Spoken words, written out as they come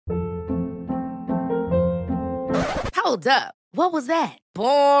Hold up. What was that?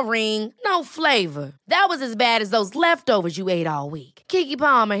 Boring. No flavor. That was as bad as those leftovers you ate all week. Keke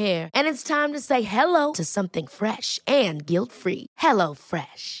Palmer here, and it's time to say hello to something fresh and guilt-free. Hello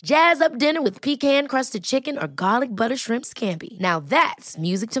Fresh. Jazz up dinner with pecan-crusted chicken or garlic butter shrimp scampi. Now that's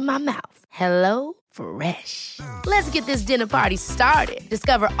music to my mouth. Hello Fresh. Let's get this dinner party started.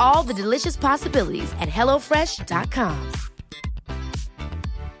 Discover all the delicious possibilities at hellofresh.com.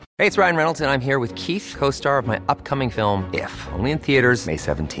 Hey, it's Ryan Reynolds, and I'm here with Keith, co-star of my upcoming film, If, only in theaters May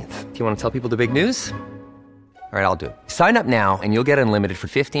 17th. Do you want to tell people the big news? All right, I'll do it. Sign up now and you'll get unlimited for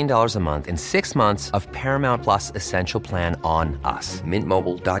 $15 a month and 6 months of Paramount Plus Essential Plan on us.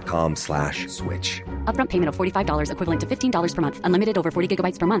 MintMobile.com/switch. Upfront payment of $45 equivalent to $15 per month. Unlimited over 40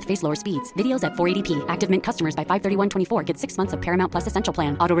 gigabytes per month. Face lower speeds. Videos at 480p. Active Mint customers by 531.24 get 6 months of Paramount Plus Essential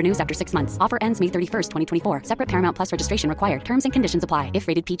Plan. Auto renews after 6 months. Offer ends May 31st, 2024. Separate Paramount Plus registration required. Terms and conditions apply if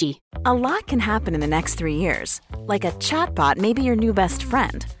rated PG. A lot can happen in the next 3 years. Like a chatbot may be your new best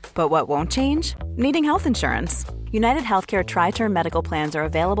friend. But what won't change? Needing health insurance. United Healthcare Tri-Term Medical Plans are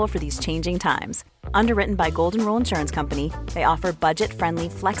available for these changing times. Underwritten by Golden Rule Insurance Company, they offer budget-friendly,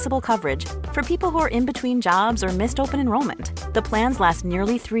 flexible coverage for people who are in between jobs or missed open enrollment. The plans last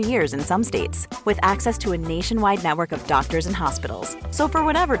nearly 3 years in some states, with access to a nationwide network of doctors and hospitals. So for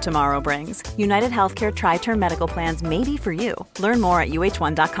whatever tomorrow brings, United Healthcare Tri-Term Medical Plans may be for you. Learn more at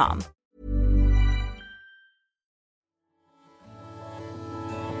uh1.com.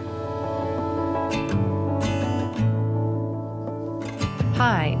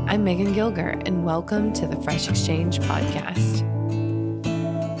 Hi, I'm Megan Gilger, and welcome to the Fresh Exchange podcast.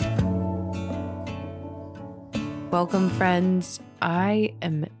 Welcome, friends. I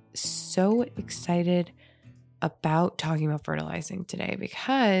am so excited about talking about fertilizing today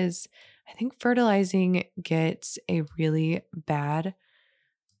because I think fertilizing gets a really bad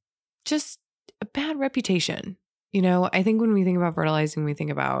reputation. You know, I think when we think about fertilizing, we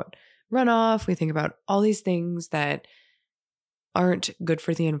think about runoff, we think about all these things that aren't good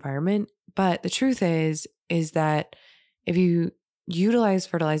for the environment. But the truth is that if you utilize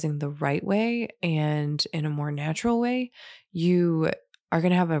fertilizing the right way and in a more natural way, you are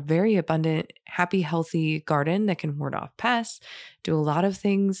going to have a very abundant, happy, healthy garden that can ward off pests, do a lot of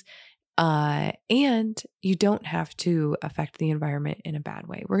things, and you don't have to affect the environment in a bad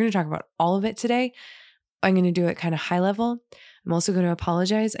way. We're going to talk about all of it today. I'm going to do it kind of high level. I'm also going to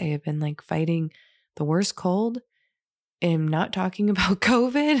apologize. I have been fighting the worst cold. I'm not talking about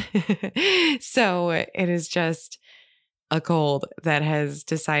COVID. So it is just a cold that has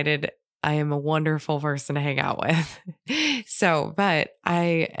decided I am a wonderful person to hang out with. But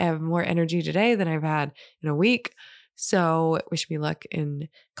I have more energy today than I've had in a week. So wish me luck in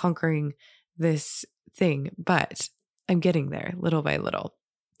conquering this thing. But I'm getting there little by little,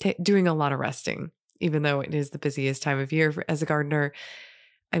 doing a lot of resting, even though it is the busiest time of year as a gardener.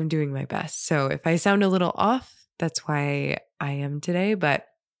 I'm doing my best. So if I sound a little off, that's why I am today, but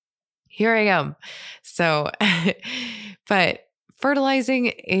here I am. So, but fertilizing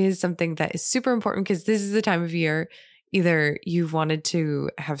is something that is super important because this is the time of year. Either you've wanted to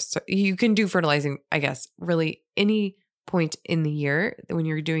you can do fertilizing, I guess, really any point in the year when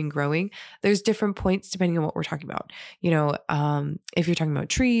you're doing growing. There's different points depending on what we're talking about. You know, if you're talking about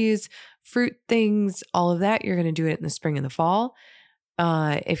trees, fruit things, all of that, you're going to do it in the spring and the fall.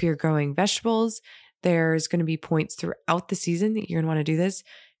 If you're growing vegetables, there's going to be points throughout the season that you're going to want to do this.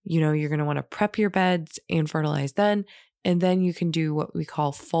 You know, you're going to want to prep your beds and fertilize then. And then you can do what we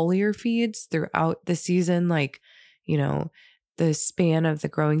call foliar feeds throughout the season, the span of the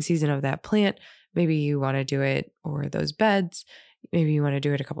growing season of that plant. Maybe you want to do it, or those beds, maybe you want to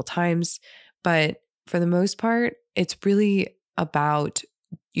do it a couple times. But for the most part, it's really about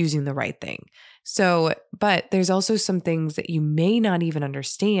using the right thing. So, but there's also some things that you may not even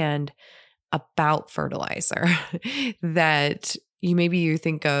understand about fertilizer that you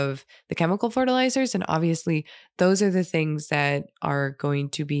think of the chemical fertilizers, and obviously those are the things that are going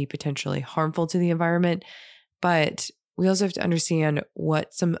to be potentially harmful to the environment. But we also have to understand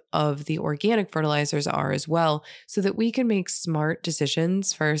what some of the organic fertilizers are as well, so that we can make smart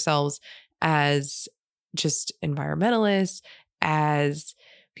decisions for ourselves as just environmentalists, as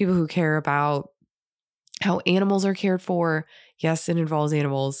people who care about how animals are cared for. Yes, it involves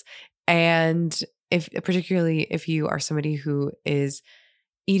animals. And particularly if you are somebody who is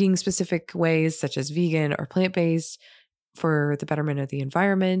eating specific ways, such as vegan or plant-based, for the betterment of the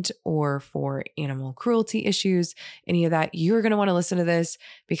environment or for animal cruelty issues, any of that, you're going to want to listen to this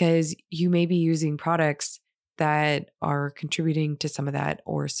because you may be using products that are contributing to some of that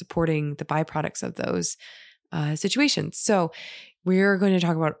or supporting the byproducts of those situations. So we're going to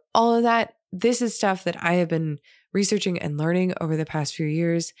talk about all of that this is stuff that I have been researching and learning over the past few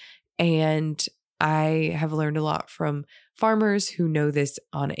years. And I have learned a lot from farmers who know this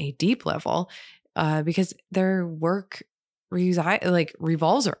on a deep level, because their work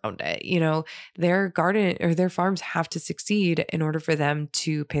revolves around it. You know, their garden or their farms have to succeed in order for them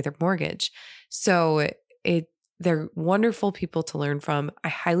to pay their mortgage. So they're wonderful people to learn from. I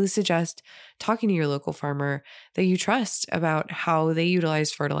highly suggest talking to your local farmer that you trust about how they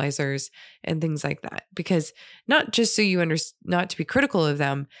utilize fertilizers and things like that, because not just so you not to be critical of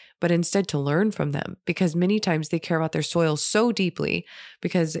them, but instead to learn from them, because many times they care about their soil so deeply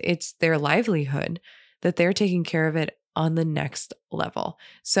because it's their livelihood that they're taking care of it on the next level.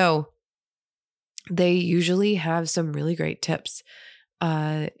 So they usually have some really great tips.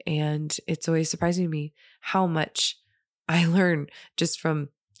 And it's always surprising to me how much I learn just from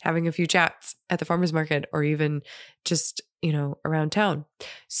having a few chats at the farmer's market or even just, around town.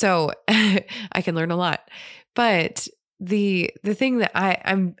 So I can learn a lot. But the thing that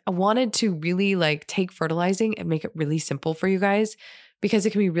I wanted to really take fertilizing and make it really simple for you guys, because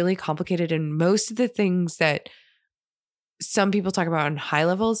it can be really complicated. And most of the things that some people talk about on high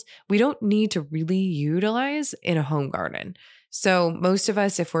levels, we don't need to really utilize in a home garden. So most of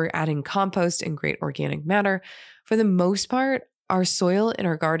us, if we're adding compost and great organic matter, for the most part, our soil in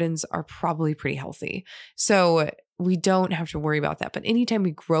our gardens are probably pretty healthy. So we don't have to worry about that. But anytime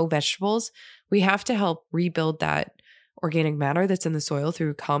we grow vegetables, we have to help rebuild that organic matter that's in the soil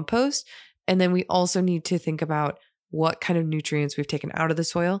through compost. And then we also need to think about what kind of nutrients we've taken out of the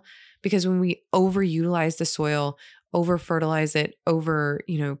soil. Because when we overutilize the soil, over fertilize it,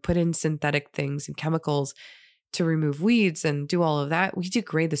 put in synthetic things and chemicals to remove weeds and do all of that, we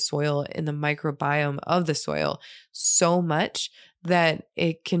degrade the soil and the microbiome of the soil so much that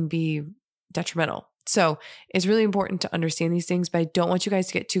it can be detrimental. So it's really important to understand these things, but I don't want you guys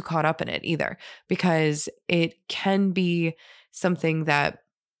to get too caught up in it either, because it can be something that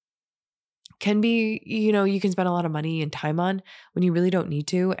can be, you can spend a lot of money and time on when you really don't need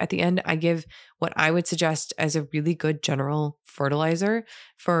to. At the end, I give what I would suggest as a really good general fertilizer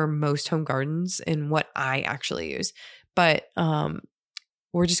for most home gardens and what I actually use. But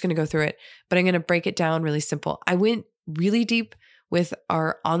we're just going to go through it, but I'm going to break it down really simple. I went really deep with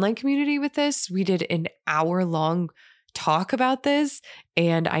our online community with this. We did an hour-long talk about this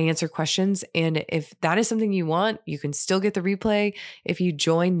and I answer questions. And if that is something you want, you can still get the replay. If you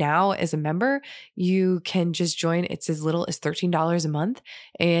join now as a member, you can just join. It's as little as $13 a month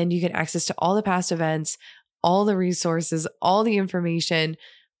and you get access to all the past events, all the resources, all the information.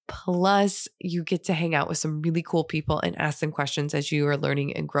 Plus you get to hang out with some really cool people and ask them questions as you are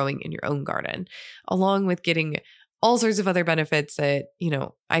learning and growing in your own garden, along with getting all sorts of other benefits that,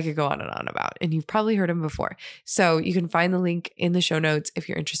 I could go on and on about, and you've probably heard them before. So you can find the link in the show notes if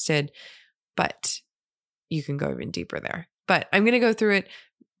you're interested, but you can go even deeper there. But I'm going to go through it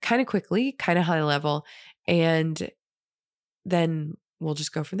kind of quickly, kind of high level, and then we'll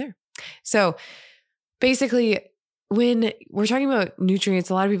just go from there. So basically, when we're talking about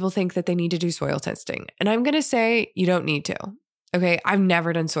nutrients, a lot of people think that they need to do soil testing. And I'm going to say you don't need to. Okay. I've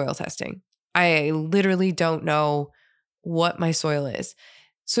never done soil testing. I literally don't know what my soil is.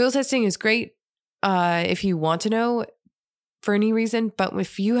 Soil testing is great if you want to know for any reason, but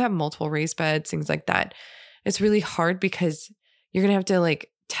if you have multiple raised beds, things like that, it's really hard because you're going to have to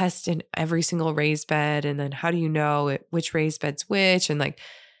test in every single raised bed. And then how do you know which raised bed's which? And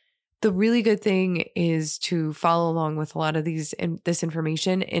the really good thing is to follow along with a lot of this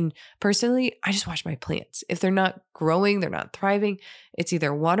information. And personally, I just watch my plants. If they're not growing, they're not thriving, it's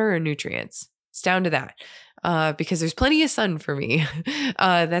either water or nutrients. It's down to that because there's plenty of sun for me.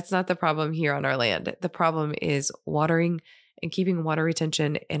 That's not the problem here on our land. The problem is watering and keeping water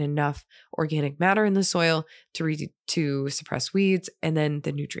retention and enough organic matter in the soil to suppress weeds, and then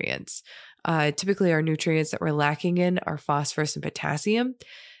the nutrients. Typically, our nutrients that we're lacking in are phosphorus and potassium,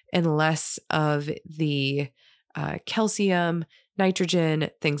 and less of the calcium, nitrogen,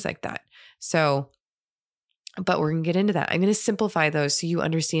 things like that. So, but we're going to get into that. I'm going to simplify those so you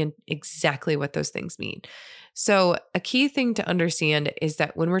understand exactly what those things mean. So a key thing to understand is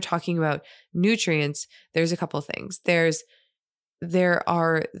that when we're talking about nutrients, there's a couple of things. There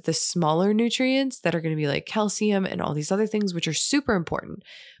are the smaller nutrients that are going to be like calcium and all these other things, which are super important.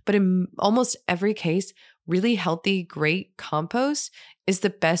 But in almost every case, really healthy, great compost is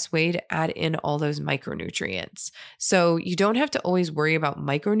the best way to add in all those micronutrients. So you don't have to always worry about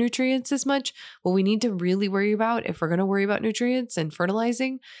micronutrients as much. What we need to really worry about, if we're going to worry about nutrients and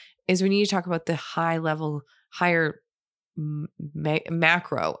fertilizing, is we need to talk about the higher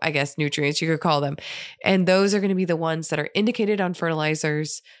macro, I guess, nutrients you could call them. And those are going to be the ones that are indicated on fertilizer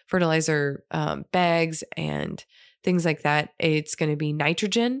bags and things like that. It's going to be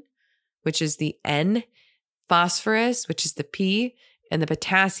nitrogen, which is the N, phosphorus, which is the P, and the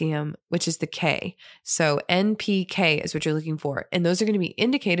potassium, which is the K. So NPK is what you're looking for. And those are going to be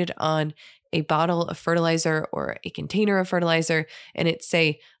indicated on a bottle of fertilizer or a container of fertilizer. And it's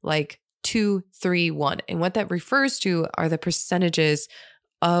say like 2, 3, 1. And what that refers to are the percentages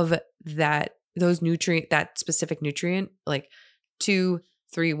of that specific nutrient, like 2,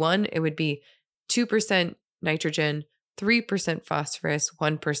 3, 1. It would be 2% nitrogen, 3% phosphorus,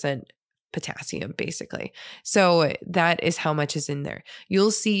 1% potassium, basically. So that is how much is in there.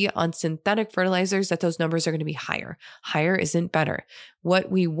 You'll see on synthetic fertilizers that those numbers are going to be higher. Higher isn't better. What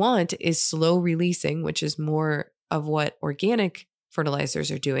we want is slow releasing, which is more of what organic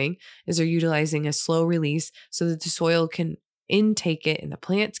fertilizers are doing, is they're utilizing a slow release so that the soil can intake it and the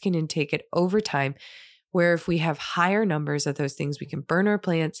plants can intake it over time. Where if we have higher numbers of those things, we can burn our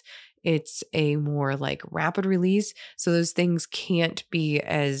plants. It's a more like rapid release. So those things can't be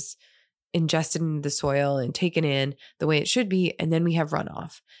as ingested into the soil and taken in the way it should be. And then we have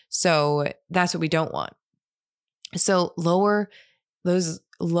runoff. So that's what we don't want. So those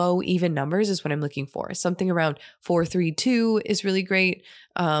low even numbers is what I'm looking for. Something around 4.32 is really great.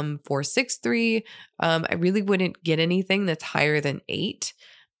 4.63. I really wouldn't get anything that's higher than 8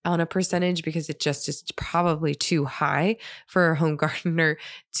 on a percentage because it just is probably too high for a home gardener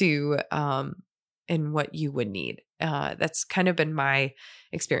to, and what you would need. That's kind of been my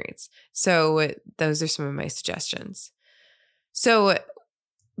experience. So those are some of my suggestions. So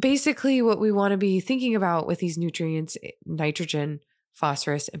basically what we want to be thinking about with these nutrients, nitrogen,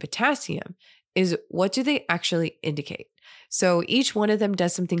 phosphorus, and potassium, is what do they actually indicate? So each one of them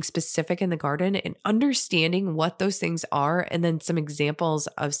does something specific in the garden, and understanding what those things are and then some examples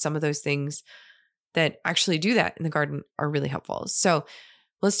of some of those things that actually do that in the garden are really helpful. So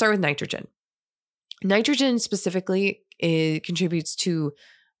let's start with nitrogen. Nitrogen specifically, it contributes to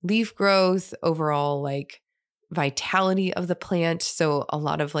leaf growth, overall like vitality of the plant. So a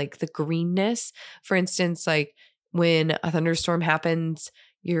lot of like the greenness, for instance, like when a thunderstorm happens,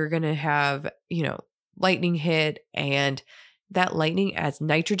 you're going to have, lightning hit, and that lightning adds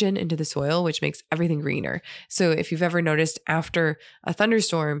nitrogen into the soil, which makes everything greener. So if you've ever noticed after a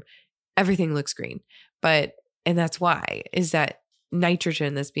thunderstorm, everything looks green. And that's why is that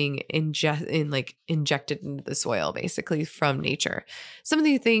nitrogen that's being injected into the soil basically from nature. Some of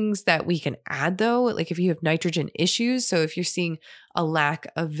the things that we can add though, like if you have nitrogen issues, so if you're seeing a lack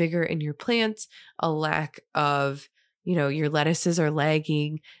of vigor in your plants, a lack of, your lettuces are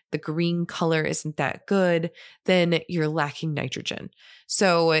lagging, the green color isn't that good, then you're lacking nitrogen.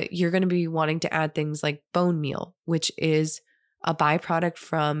 So you're going to be wanting to add things like bone meal, which is a byproduct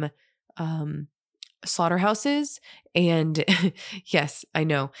from slaughterhouses. And yes, I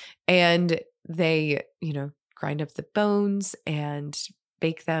know. And they, grind up the bones and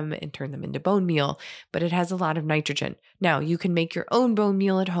bake them and turn them into bone meal, but it has a lot of nitrogen. Now, you can make your own bone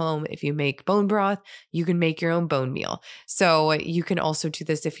meal at home. If you make bone broth, you can make your own bone meal. So you can also do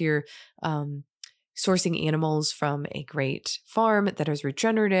this if you're sourcing animals from a great farm that is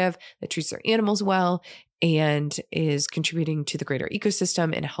regenerative, that treats their animals well, and is contributing to the greater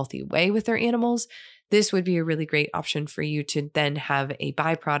ecosystem in a healthy way with their animals. This would be a really great option for you to then have a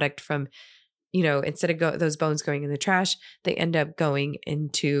byproduct from, instead of those bones going in the trash, they end up going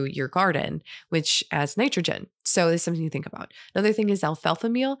into your garden, which adds nitrogen. So there's something to think about. Another thing is alfalfa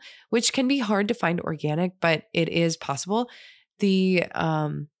meal, which can be hard to find organic, but it is possible.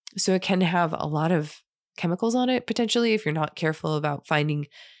 So it can have a lot of chemicals on it potentially if you're not careful about finding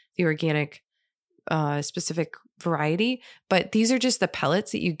the organic specific variety, but these are just the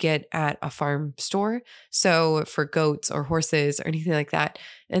pellets that you get at a farm store. So for goats or horses or anything like that,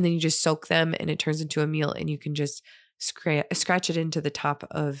 and then you just soak them and it turns into a meal, and you can just scratch it into the top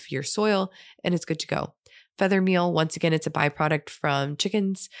of your soil and it's good to go. Feather meal, once again, it's a byproduct from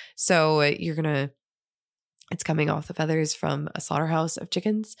chickens. So it's coming off the feathers from a slaughterhouse of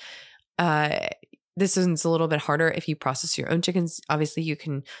chickens. This one's a little bit harder if you process your own chickens. Obviously, you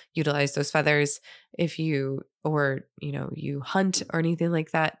can utilize those feathers if you hunt or anything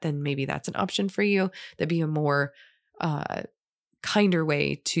like that, then maybe that's an option for you. That'd be a more kinder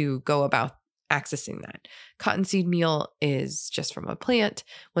way to go about accessing that. Cottonseed meal is just from a plant.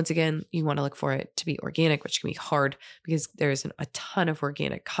 Once again, you want to look for it to be organic, which can be hard because there isn't a ton of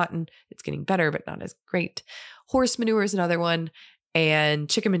organic cotton. It's getting better, but not as great. Horse manure is another one. and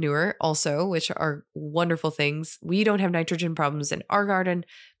chicken manure also, which are wonderful things. We don't have nitrogen problems in our garden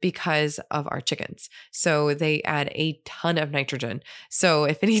because of our chickens. So they add a ton of nitrogen. So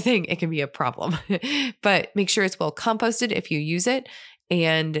if anything, it can be a problem. But make sure it's well composted if you use it.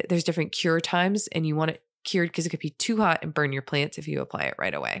 And there's different cure times, and you want it cured because it could be too hot and burn your plants if you apply it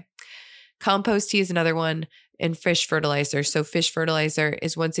right away. Compost tea is another one, and fish fertilizer. So fish fertilizer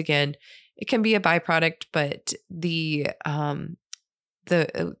is, once again, it can be a byproduct, but the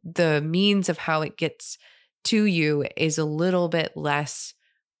means of how it gets to you is a little bit less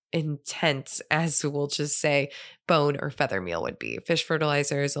intense, as we'll just say bone or feather meal would be. Fish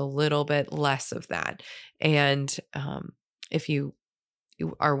fertilizer is a little bit less of that. And if you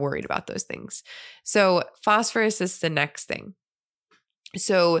are worried about those things. So phosphorus is the next thing.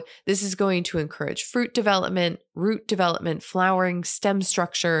 So this is going to encourage fruit development, root development, flowering, stem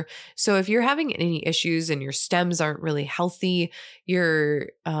structure. So if you're having any issues and your stems aren't really healthy, your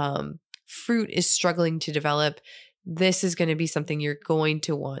fruit is struggling to develop, this is going to be something you're going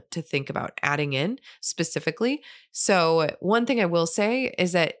to want to think about adding in specifically. So one thing I will say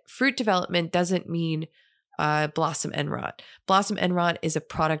is that fruit development doesn't mean blossom end rot. Blossom end rot is a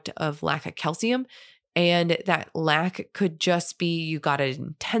product of lack of calcium. And that lack could just be you got an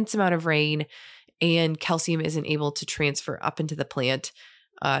intense amount of rain and calcium isn't able to transfer up into the plant,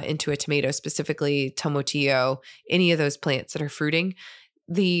 into a tomato, specifically tomatillo, any of those plants that are fruiting.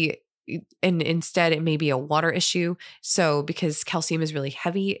 And instead it may be a water issue. So because calcium is really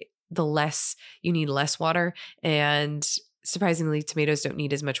heavy, you need less water. And surprisingly, tomatoes don't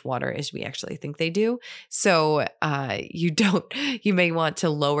need as much water as we actually think they do. So you may want to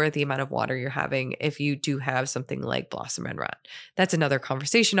lower the amount of water you're having if you do have something like blossom end rot. That's another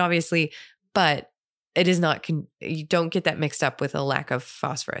conversation, obviously, but it is not, you don't get that mixed up with a lack of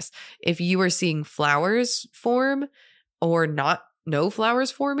phosphorus. If you are seeing flowers form or no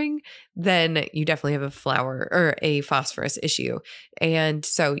flowers forming, then you definitely have a flower or a phosphorus issue. And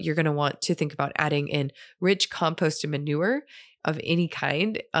so you're going to want to think about adding in rich composted manure of any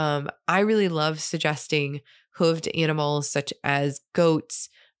kind. I really love suggesting hooved animals such as goats,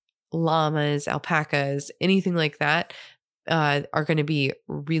 llamas, alpacas, anything like that are going to be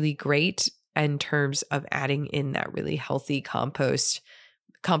really great in terms of adding in that really healthy composted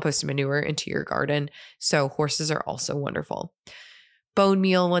manure into your garden. So horses are also wonderful. Bone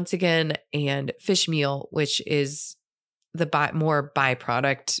meal, once again, and fish meal, which is the more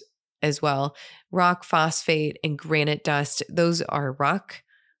byproduct as well. Rock phosphate and granite dust, those are rock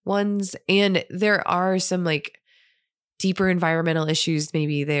ones. And there are some like deeper environmental issues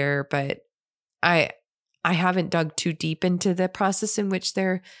maybe there, but I haven't dug too deep into the process in which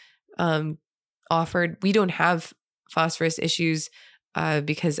they're offered. We don't have phosphorus issues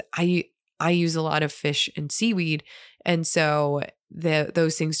because I use a lot of fish and seaweed. And so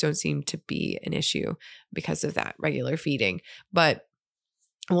those things don't seem to be an issue because of that regular feeding. But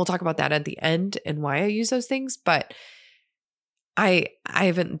we'll talk about that at the end and why I use those things. But I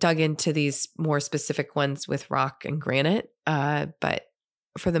haven't dug into these more specific ones with rock and granite. But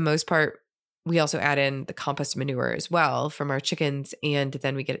for the most part, we also add in the compost manure as well from our chickens. And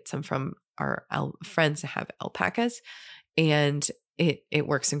then we get some from our friends that have alpacas. And it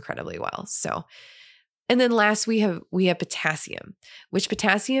works incredibly well. So, and then last we have potassium, which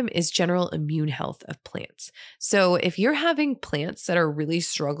potassium is general immune health of plants. So if you're having plants that are really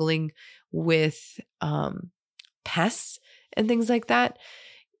struggling with pests and things like that,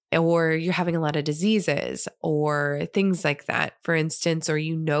 or you're having a lot of diseases or things like that, for instance, or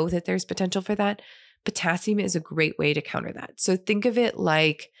you know that there's potential for that, potassium is a great way to counter that. So think of it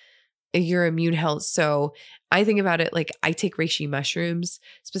like your immune health. So I think about it like I take reishi mushrooms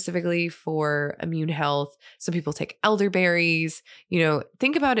specifically for immune health. Some people take elderberries,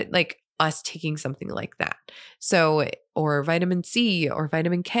 think about it like us taking something like that. So, or vitamin C or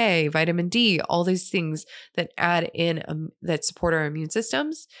vitamin K, vitamin D, all these things that add in, that support our immune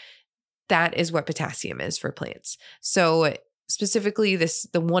systems. That is what potassium is for plants. So specifically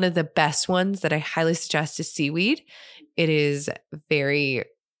the one of the best ones that I highly suggest is seaweed. It is very,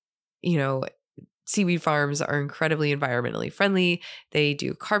 seaweed farms are incredibly environmentally friendly. They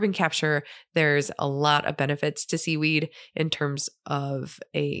do carbon capture. There's a lot of benefits to seaweed in terms of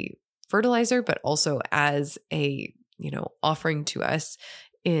a fertilizer, but also as a, offering to us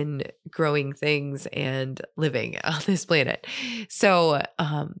in growing things and living on this planet. So,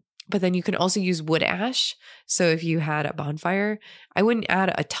 but then you can also use wood ash. So if you had a bonfire, I wouldn't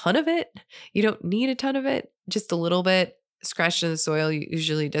add a ton of it. You don't need a ton of it, just a little bit. Scratched in the soil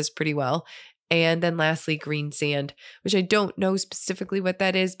usually does pretty well. And then lastly, green sand, which I don't know specifically what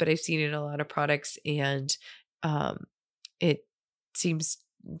that is, but I've seen it in a lot of products, and it seems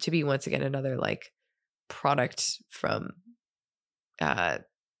to be once again another like product from,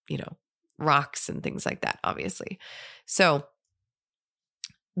 rocks and things like that, obviously. So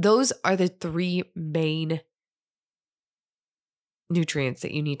those are the 3 main nutrients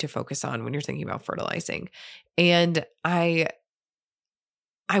that you need to focus on when you're thinking about fertilizing. And I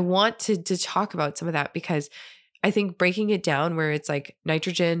want to talk about some of that because I think breaking it down where it's like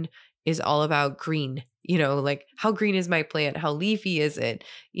nitrogen is all about green, like how green is my plant? How leafy is it?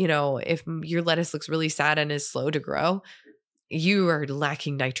 If your lettuce looks really sad and is slow to grow, you are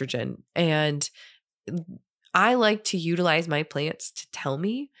lacking nitrogen. And I like to utilize my plants to tell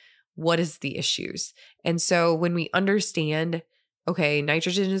me what is the issues. And so when we understand, okay,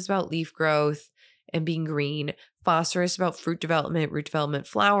 nitrogen is about leaf growth and being green, phosphorus about fruit development, root development,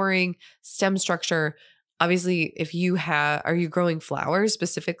 flowering, stem structure. Obviously, if are you growing flowers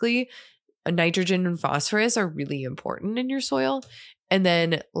specifically, nitrogen and phosphorus are really important in your soil. And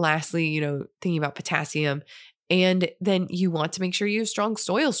then lastly, thinking about potassium. And then you want to make sure you have strong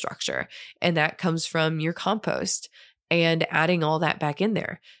soil structure. And that comes from your compost and adding all that back in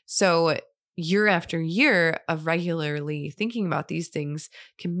there. So year after year of regularly thinking about these things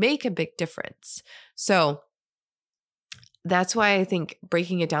can make a big difference. So that's why I think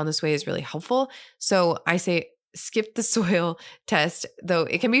breaking it down this way is really helpful. So I say skip the soil test, though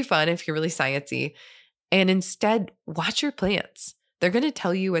it can be fun if you're really sciencey, and instead watch your plants. They're going to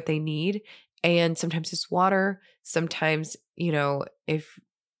tell you what they need. And sometimes it's water. Sometimes, it's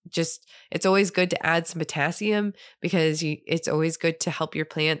always good to add some potassium because it's always good to help your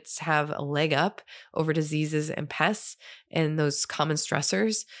plants have a leg up over diseases and pests and those common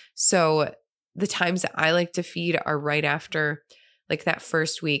stressors. So the times that I like to feed are right after, like that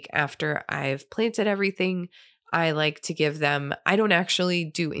first week after I've planted everything. I like to give them, I don't actually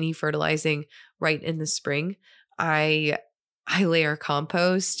do any fertilizing right in the spring. I layer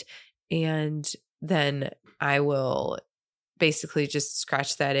compost and then I will basically just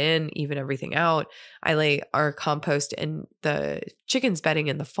scratch that in, even everything out. I lay our compost in the chicken's bedding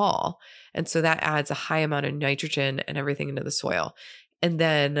in the fall. And so that adds a high amount of nitrogen and everything into the soil. And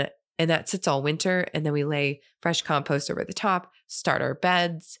that sits all winter. And then we lay fresh compost over the top, start our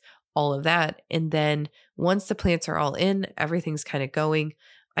beds, all of that. And then once the plants are all in, everything's kind of going,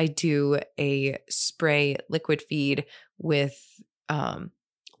 I do a spray liquid feed with,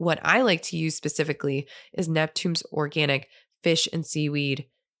 what I like to use specifically is Neptune's organic fish and seaweed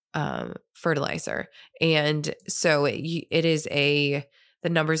fertilizer. And so it is the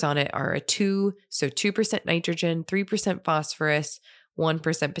numbers on it are a 2, so 2% nitrogen, 3% phosphorus,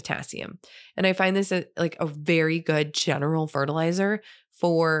 1% potassium. And I find this like a very good general fertilizer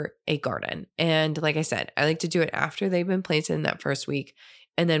for a garden. And like I said, I like to do it after they've been planted in that first week.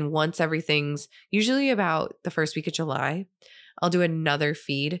 And then once everything's usually about the first week of July, I'll do another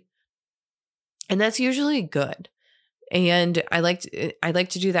feed. And that's usually good. And I like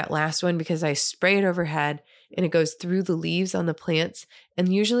to do that last one because I spray it overhead and it goes through the leaves on the plants.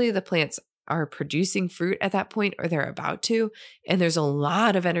 And usually the plants are producing fruit at that point or they're about to. And there's a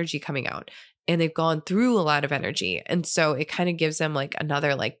lot of energy coming out and they've gone through a lot of energy. And so it kind of gives them like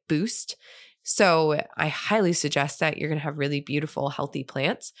another like boost. So I highly suggest that you're going to have really beautiful, healthy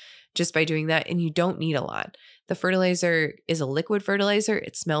plants just by doing that. And you don't need a lot. The fertilizer is a liquid fertilizer.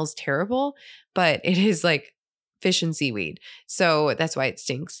 It smells terrible, but it is like fish and seaweed. So that's why it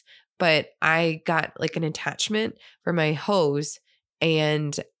stinks. But I got like an attachment for my hose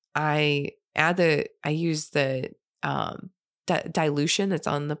and I use the dilution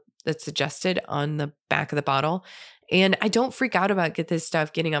that's suggested on the back of the bottle. And I don't freak out about this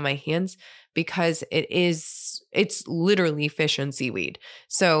stuff getting on my hands because it's literally fish and seaweed.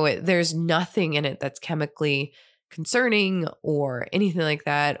 So there's nothing in it that's chemically concerning or anything like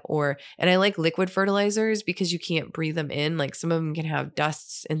that. And I like liquid fertilizers because you can't breathe them in. Like some of them can have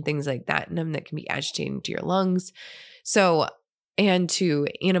dusts and things like that in them that can be agitating to your lungs. So, and to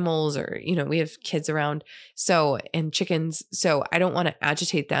animals or, we have kids around. So, and chickens. So I don't want to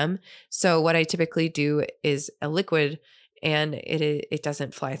agitate them. So what I typically do is a liquid and it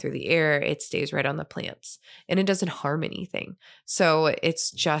doesn't fly through the air. It stays right on the plants and it doesn't harm anything. So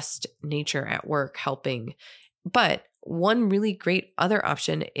it's just nature at work helping. But one really great other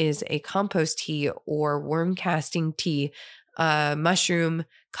option is a compost tea or worm casting tea, mushroom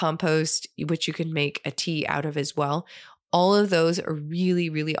compost, which you can make a tea out of as well. All of those are really,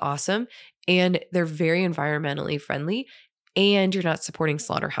 really awesome. And they're very environmentally friendly. And you're not supporting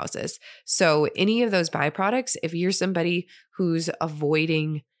slaughterhouses. So any of those byproducts, if you're somebody who's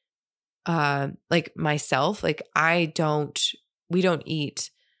avoiding, like myself, like we don't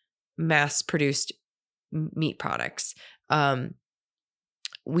eat mass produced meat products.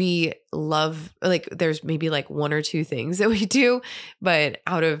 we love, like, there's maybe like one or two things that we do, but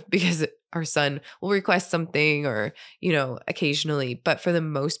because our son will request something or, occasionally, but for the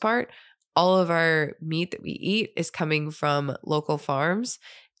most part, all of our meat that we eat is coming from local farms.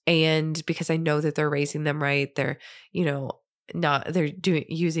 And because I know that they're raising them right, they're,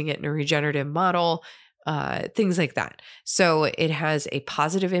 using it in a regenerative model, things like that. So it has a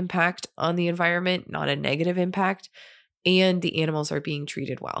positive impact on the environment, not a negative impact. And the animals are being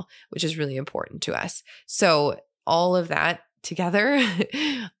treated well, which is really important to us. So all of that together,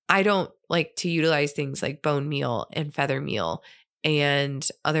 I don't like to utilize things like bone meal and feather meal and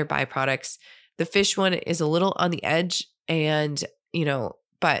other byproducts. The fish one is a little on the edge, and,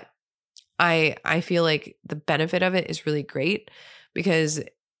 but I feel like the benefit of it is really great because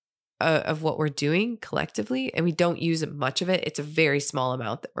of what we're doing collectively, and we don't use much of it. It's a very small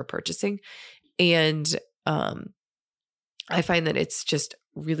amount that we're purchasing. And I find that it's just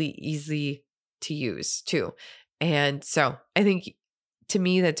really easy to use too. And so I think, to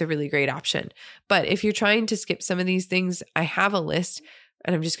me, that's a really great option. But if you're trying to skip some of these things, I have a list,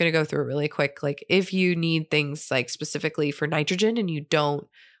 and I'm just going to go through it really quick. Like, if you need things like specifically for nitrogen and you don't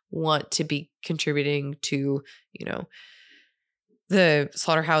want to be contributing to, the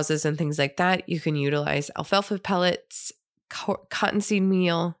slaughterhouses and things like that, you can utilize alfalfa pellets, cottonseed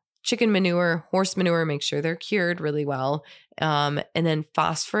meal, chicken manure, horse manure, make sure they're cured really well. And then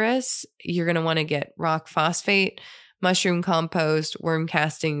phosphorus, you're going to want to get rock phosphate. Mushroom compost, worm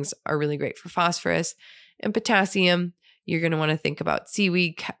castings are really great for phosphorus. And potassium, you're going to want to think about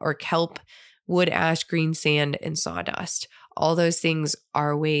seaweed or kelp, wood ash, green sand, and sawdust. All those things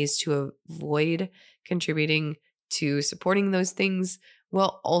are ways to avoid contributing to supporting those things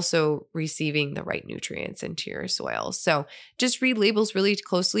while also receiving the right nutrients into your soil. So just read labels really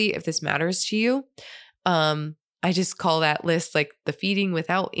closely if this matters to you. I just call that list like the feeding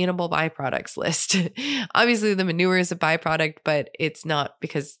without animal byproducts list. Obviously the manure is a byproduct, but it's not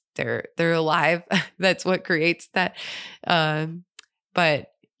because they're alive. That's what creates that.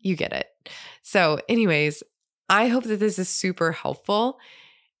 But you get it. So anyways, I hope that this is super helpful.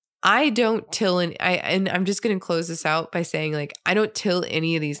 I don't till and I'm just going to close this out by saying, like, I don't till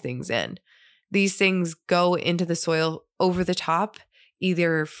any of these things in. These things go into the soil over the top,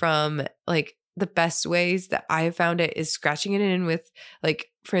 either from, like, the best ways that I have found it is scratching it in with, like,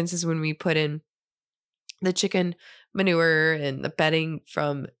 for instance, when we put in the chicken manure and the bedding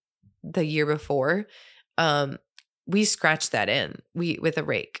from the year before, we scratch that in with a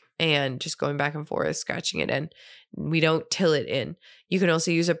rake and just going back and forth, scratching it in. We don't till it in. You can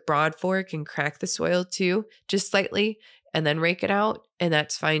also use a broad fork and crack the soil too, just slightly, and then rake it out. And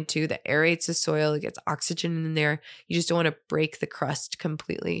that's fine too. That aerates the soil. It gets oxygen in there. You just don't want to break the crust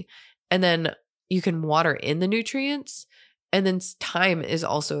completely. And then you can water in the nutrients. And then thyme is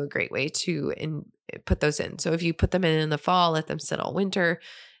also a great way to put those in. So if you put them in the fall, let them sit all winter,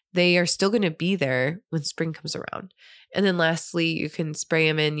 they are still going to be there when spring comes around. And then lastly, you can spray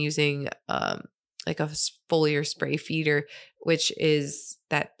them in using like a foliar spray feeder, which is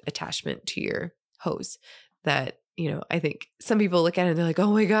that attachment to your hose that, I think some people look at it and they're like,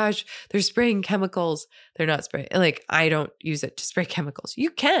 oh my gosh, they're spraying chemicals. They're not spraying. Like, I don't use it to spray chemicals. You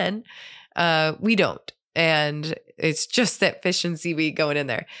can. We don't. And it's just that fish and seaweed going in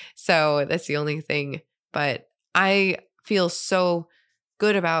there. So that's the only thing. But I feel so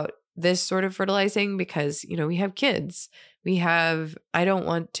good about this sort of fertilizing because, we have kids. I don't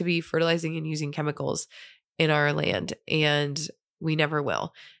want to be fertilizing and using chemicals in our land, and we never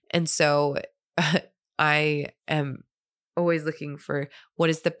will. And so I am always looking for what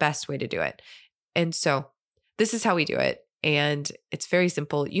is the best way to do it. And so this is how we do it. And it's very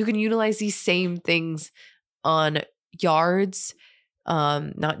simple. You can utilize these same things on yards,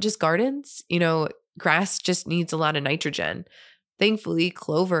 not just gardens. Grass just needs a lot of nitrogen. Thankfully,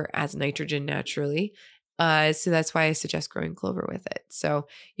 clover adds nitrogen naturally. So that's why I suggest growing clover with it. So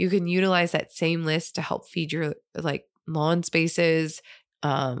you can utilize that same list to help feed your lawn spaces,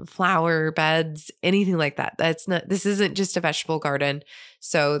 flower beds, anything like that. This isn't just a vegetable garden.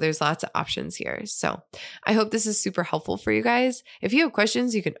 So there's lots of options here. So I hope this is super helpful for you guys. If you have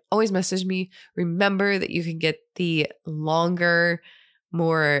questions, you can always message me. Remember that you can get the longer,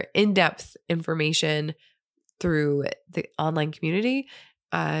 more in-depth information through the online community.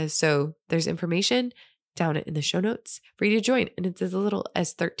 So there's information down in the show notes for you to join. And it's as little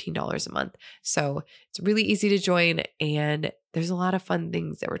as $13 a month. So it's really easy to join. And there's a lot of fun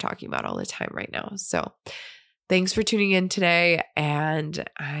things that we're talking about all the time right now. So thanks for tuning in today. And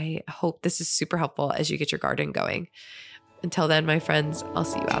I hope this is super helpful as you get your garden going. Until then, my friends, I'll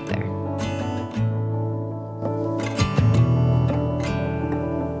see you out there.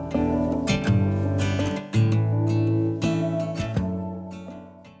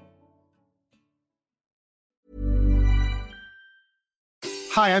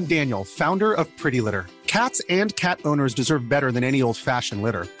 Hi, I'm Daniel, founder of Pretty Litter. Cats and cat owners deserve better than any old-fashioned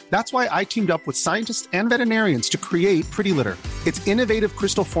litter. That's why I teamed up with scientists and veterinarians to create Pretty Litter. Its innovative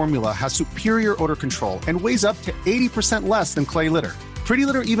crystal formula has superior odor control and weighs up to 80% less than clay litter. Pretty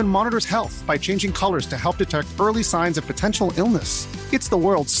Litter even monitors health by changing colors to help detect early signs of potential illness. It's the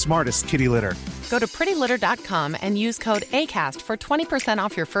world's smartest kitty litter. Go to prettylitter.com and use code ACAST for 20%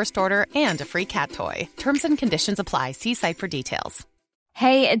 off your first order and a free cat toy. Terms and conditions apply. See site for details.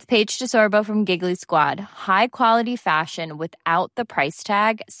 Hey, it's Paige DeSorbo from Giggly Squad. High quality fashion without the price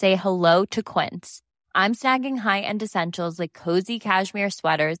tag. Say hello to Quince. I'm snagging high-end essentials like cozy cashmere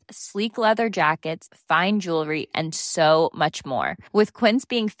sweaters, sleek leather jackets, fine jewelry, and so much more. With Quince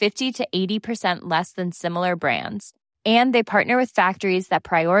being 50 to 80% less than similar brands. And they partner with factories that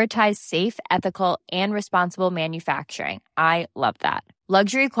prioritize safe, ethical, and responsible manufacturing. I love that.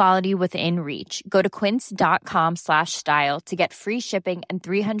 Luxury quality within reach. Go to quince.com/style to get free shipping and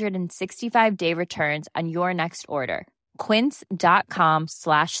 365-day returns on your next order.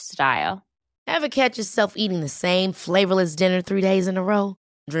 Quince.com/style. Ever catch yourself eating the same flavorless dinner 3 days in a row?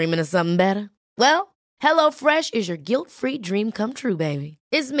 Dreaming of something better? Well, HelloFresh is your guilt-free dream come true, baby.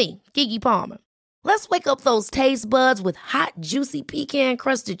 It's me, Keke Palmer. Let's wake up those taste buds with hot, juicy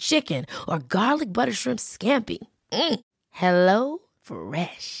pecan-crusted chicken or garlic butter shrimp scampi. Hello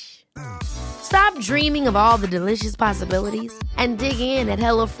Fresh. Stop dreaming of all the delicious possibilities and dig in at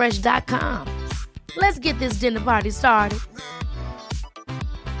HelloFresh.com. Let's get this dinner party started.